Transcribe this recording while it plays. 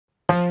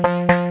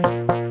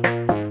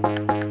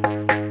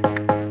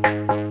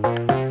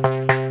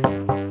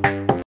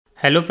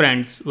Hello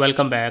friends,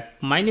 welcome back.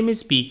 My name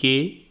is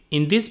PK.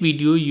 In this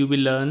video, you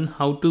will learn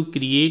how to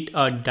create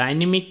a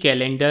dynamic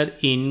calendar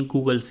in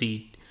Google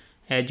Sheet.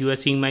 As you are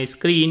seeing my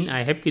screen,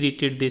 I have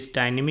created this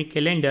dynamic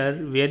calendar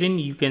wherein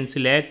you can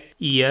select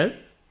year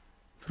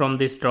from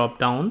this drop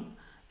down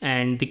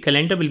and the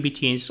calendar will be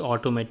changed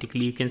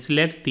automatically. You can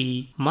select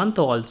the month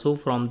also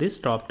from this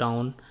drop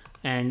down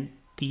and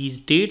these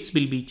dates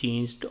will be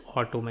changed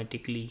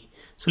automatically.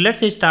 So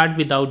let's start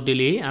without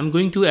delay. I'm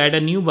going to add a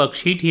new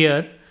worksheet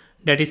here,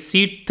 that is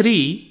sheet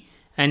 3,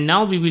 and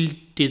now we will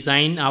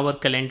design our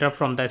calendar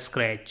from the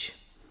scratch.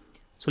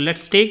 So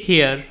let's take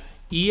here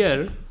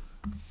year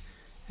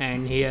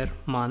and here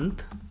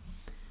month,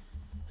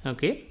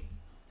 okay,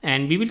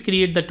 and we will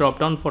create the drop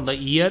down for the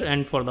year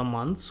and for the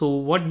month. So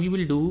what we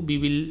will do, we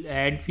will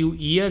add few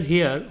year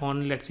here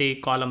on, let's say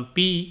column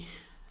P.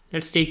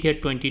 Let's take here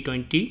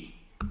 2020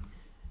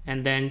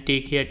 and then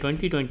take here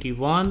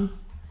 2021,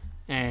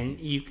 and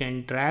you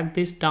can drag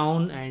this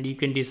down and you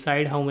can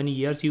decide how many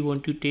years you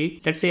want to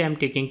take. Let's say I'm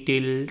taking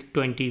till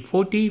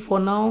 2040 for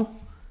now,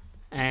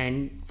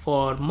 and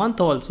for month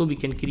also we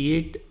can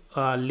create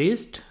a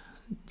list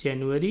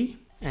January,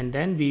 and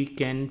then we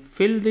can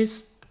fill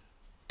this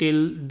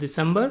till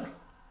December,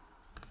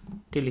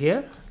 till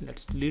here.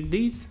 Let's delete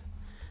these.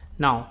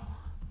 Now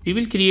we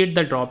will create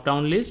the drop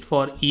down list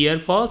for year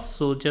first.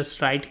 So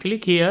just right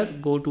click here,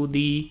 go to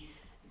the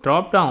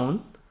drop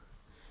down,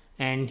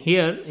 and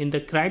here in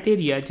the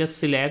criteria just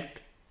select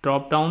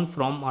drop down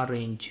from a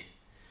range,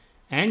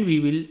 and we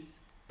will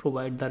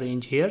provide the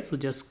range here. So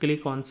just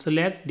click on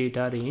select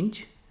data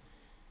range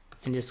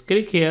and just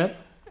click here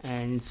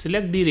and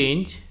select the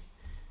range.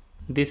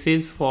 This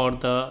is for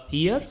the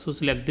year, so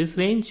select this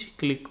range,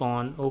 click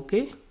on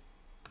OK.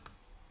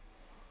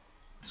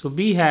 So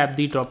we have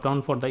the drop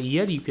down for the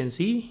year. You can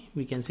see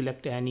we can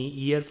select any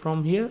year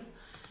from here.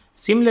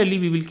 Similarly,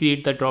 we will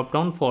create the drop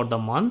down for the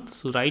month.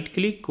 So right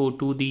click, go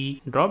to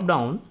the drop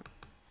down,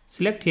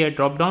 select here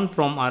drop down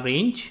from our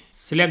range,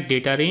 select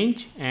data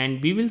range,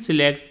 and we will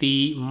select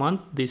the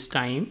month this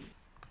time.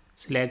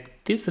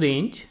 Select this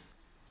range,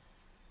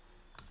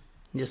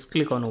 just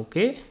click on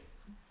OK.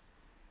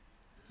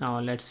 Now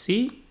let's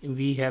see,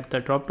 we have the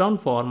drop down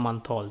for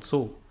month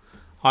also.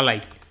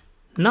 Alright,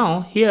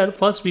 now here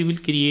first we will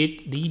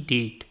create the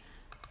date.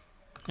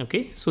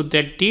 Okay, so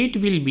that date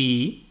will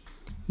be,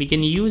 we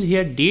can use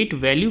here date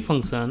value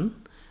function,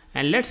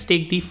 and let's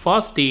take the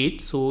first date.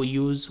 So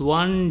use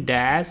 1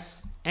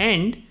 dash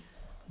and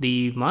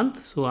the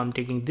month. So I'm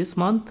taking this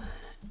month,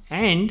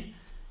 and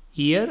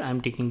year I'm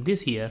taking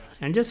this year,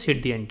 and just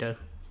hit the enter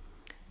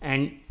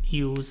and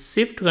use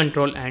shift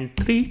control and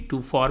 3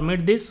 to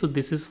format this. So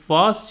this is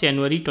 1st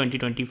January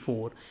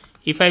 2024.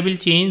 If I will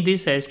change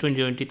this as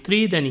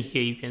 2023, then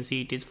here you can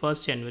see it is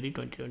 1st January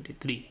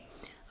 2023.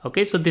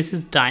 Okay, so this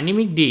is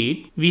dynamic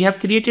date. We have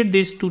created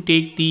this to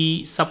take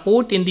the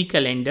support in the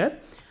calendar.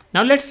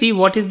 Now let's see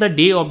what is the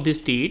day of this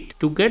date.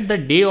 To get the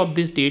day of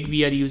this date,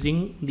 we are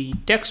using the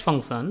text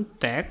function,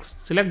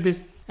 text, select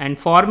this and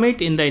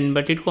format in the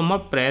inverted comma,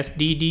 press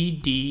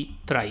D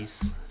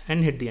thrice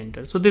and hit the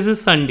enter. So this is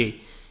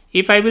Sunday.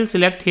 If I will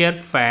select here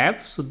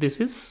Feb, so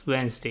this is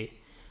Wednesday.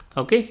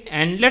 Okay,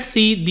 and let's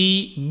see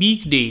the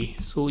weekday.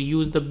 So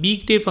use the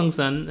weekday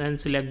function and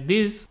select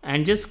this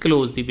and just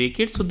close the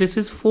bracket. So this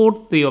is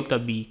 4th day of the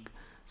week.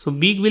 So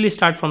week will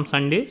start from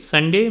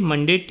Sunday,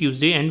 Monday,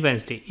 Tuesday and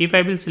Wednesday. If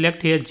I will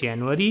select here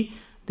January,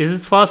 this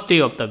is 1st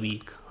day of the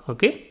week.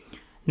 Okay,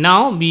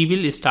 now we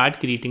will start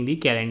creating the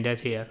calendar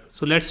here.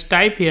 So let's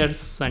type here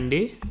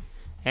Sunday,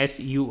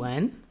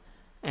 SUN,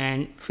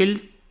 and fill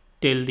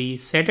till the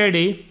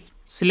Saturday.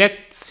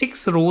 Select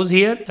 6 rows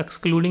here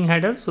excluding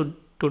header, so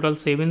total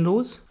 7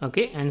 rows.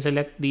 Okay, and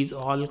select these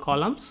all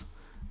columns.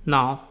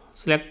 Now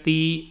select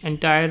the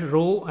entire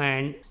row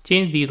and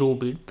change the row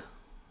width,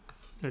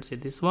 let's say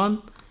this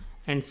one,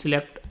 and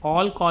select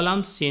all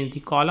columns, change the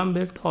column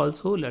width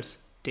also. Let's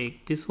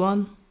take this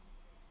one.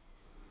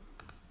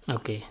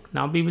 Okay,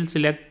 now we will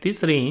select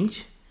this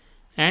range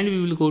and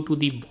we will go to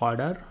the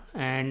border,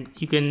 and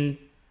you can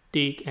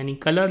take any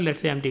color.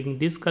 Let's say I'm taking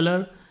this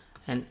color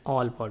and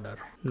all border.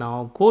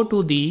 Now go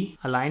to the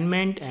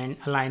alignment and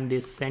align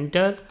this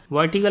center.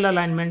 Vertical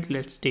alignment,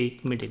 let's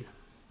take middle.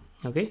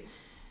 Okay,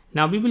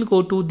 now we will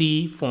go to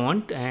the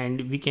font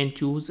and we can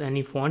choose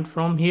any font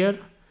from here.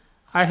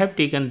 I have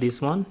taken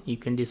this one. You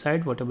can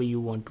decide whatever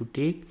you want to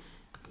take.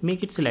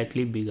 Make it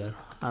slightly bigger,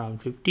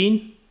 around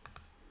 15.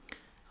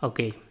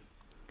 Okay,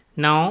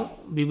 now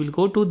we will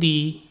go to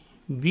the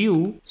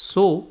view,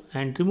 show,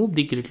 and remove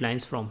the grid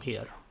lines from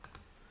here.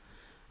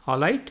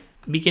 Alright,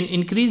 we can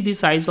increase the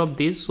size of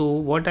this. So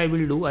what I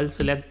will do, I'll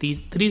select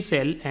these 3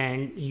 cells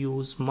and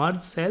use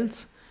merge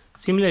cells.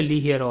 Similarly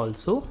here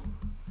also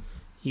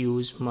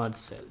use merge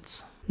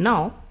cells.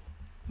 Now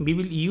we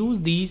will use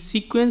the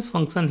sequence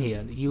function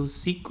here. Use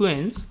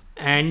sequence,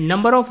 and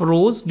number of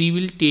rows we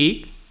will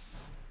take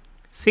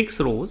 6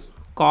 rows.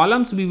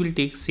 Columns we will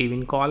take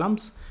 7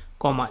 columns,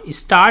 comma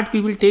start we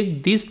will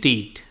take this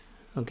date.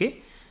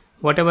 Okay,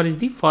 whatever is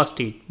the first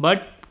date,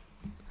 but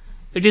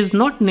it is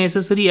not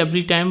necessary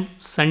every time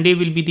Sunday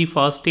will be the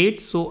first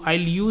date. So I'll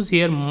use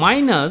here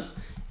minus,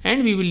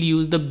 and we will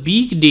use the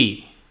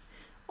weekday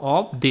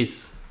of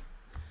this,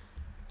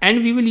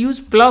 and we will use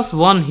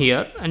 +1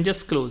 here and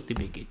just close the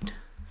bracket.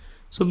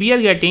 So we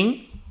are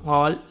getting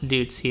all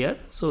dates here.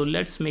 So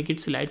let's make it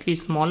slightly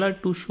smaller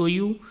to show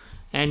you,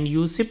 and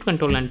use Shift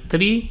Control and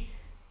 3.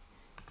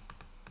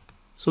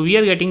 So we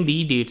are getting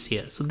the dates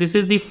here. So this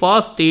is the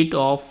first date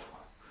of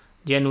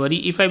January.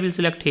 If I will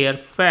select here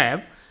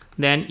Feb,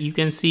 then you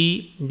can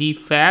see the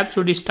Feb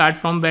should start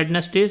from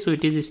Wednesday. So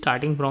it is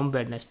starting from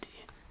Wednesday.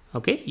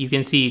 Okay, you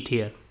can see it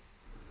here.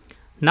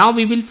 Now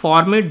we will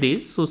format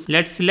this. So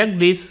let's select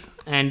this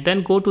and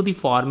then go to the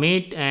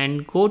format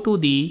and go to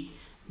the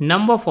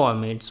number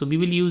format. So we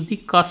will use the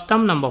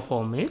custom number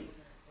format.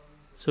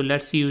 So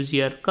let's use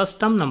here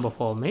custom number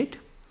format,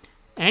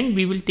 and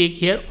we will take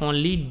here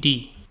only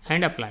D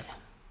and apply.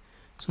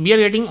 So we are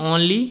getting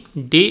only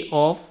day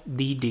of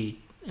the date,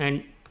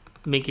 and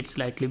make it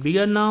slightly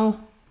bigger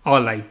now.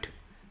 Alright,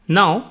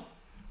 now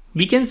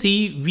we can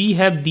see we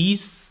have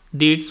these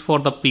dates for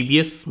the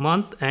previous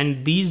month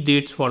and these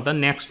dates for the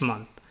next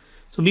month.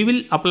 So we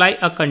will apply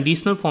a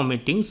conditional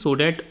formatting so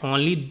that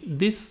only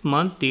this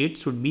month date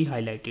should be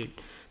highlighted.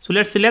 So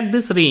let's select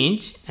this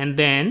range and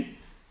then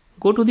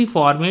go to the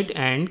format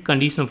and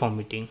conditional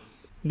formatting.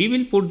 We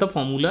will put the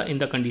formula in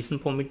the conditional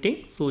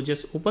formatting. So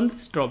just open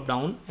this drop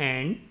down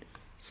and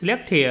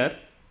select here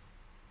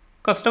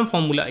custom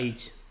formula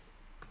age.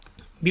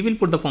 We will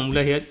put the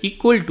formula here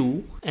equal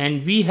to,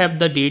 and we have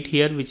the date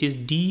here which is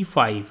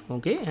D5,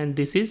 okay, and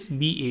this is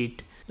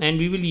V8, and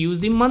we will use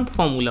the month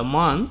formula.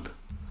 Month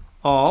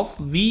of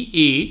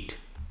V8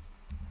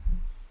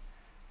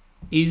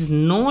 is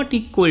not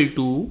equal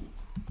to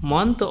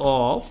month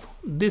of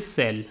this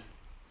cell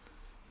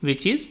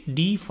which is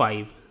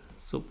D5.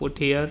 So put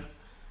here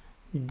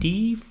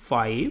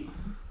D5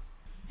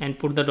 and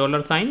put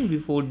the $sign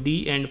before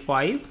D and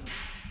 5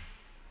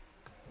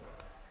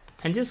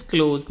 and just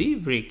close the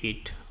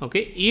bracket.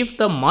 Okay, if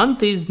the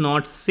month is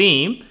not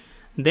same,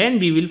 then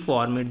we will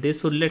format this.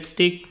 So let's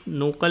take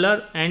no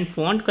color, and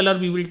font color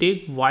we will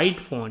take white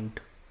font,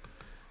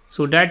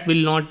 so that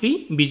will not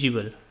be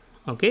visible.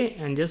 Okay,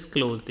 and just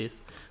close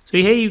this. So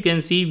here you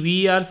can see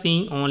we are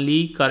seeing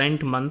only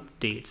current month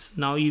dates.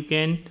 Now you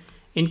can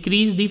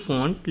increase the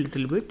font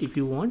little bit if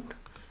you want,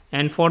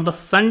 and for the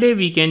Sunday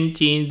we can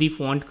change the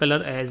font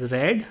color as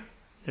red.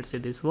 Let's say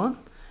this one.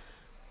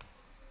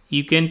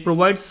 You can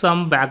provide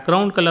some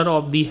background color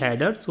of the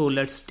header. So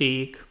let's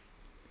take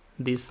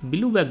this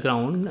blue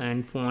background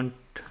and font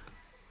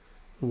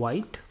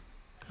white.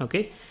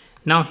 Okay,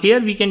 now here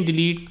we can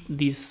delete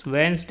this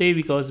Wednesday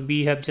because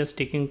we have just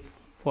taken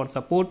for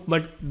support,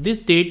 but this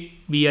date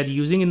we are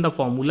using in the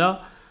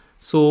formula.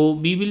 So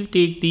we will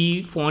take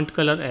the font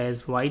color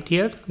as white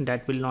here,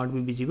 that will not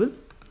be visible.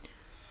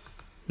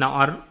 Now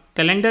our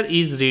calendar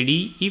is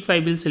ready. If I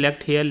will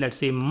select here, let's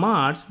say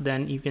March,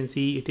 then you can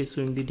see it is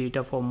showing the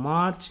data for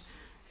March,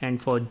 and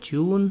for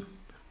June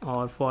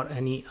or for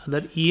any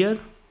other year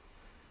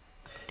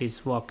it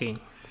is working.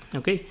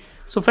 Okay,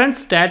 so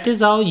friends, that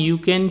is how you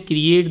can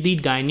create the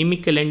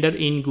dynamic calendar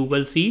in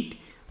Google Sheet.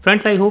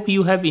 Friends, I hope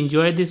you have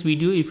enjoyed this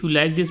video. If you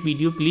like this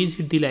video, please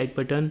hit the like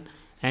button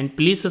and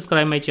please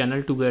subscribe my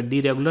channel to get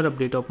the regular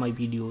update of my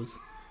videos.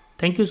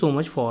 Thank you so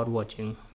much for watching.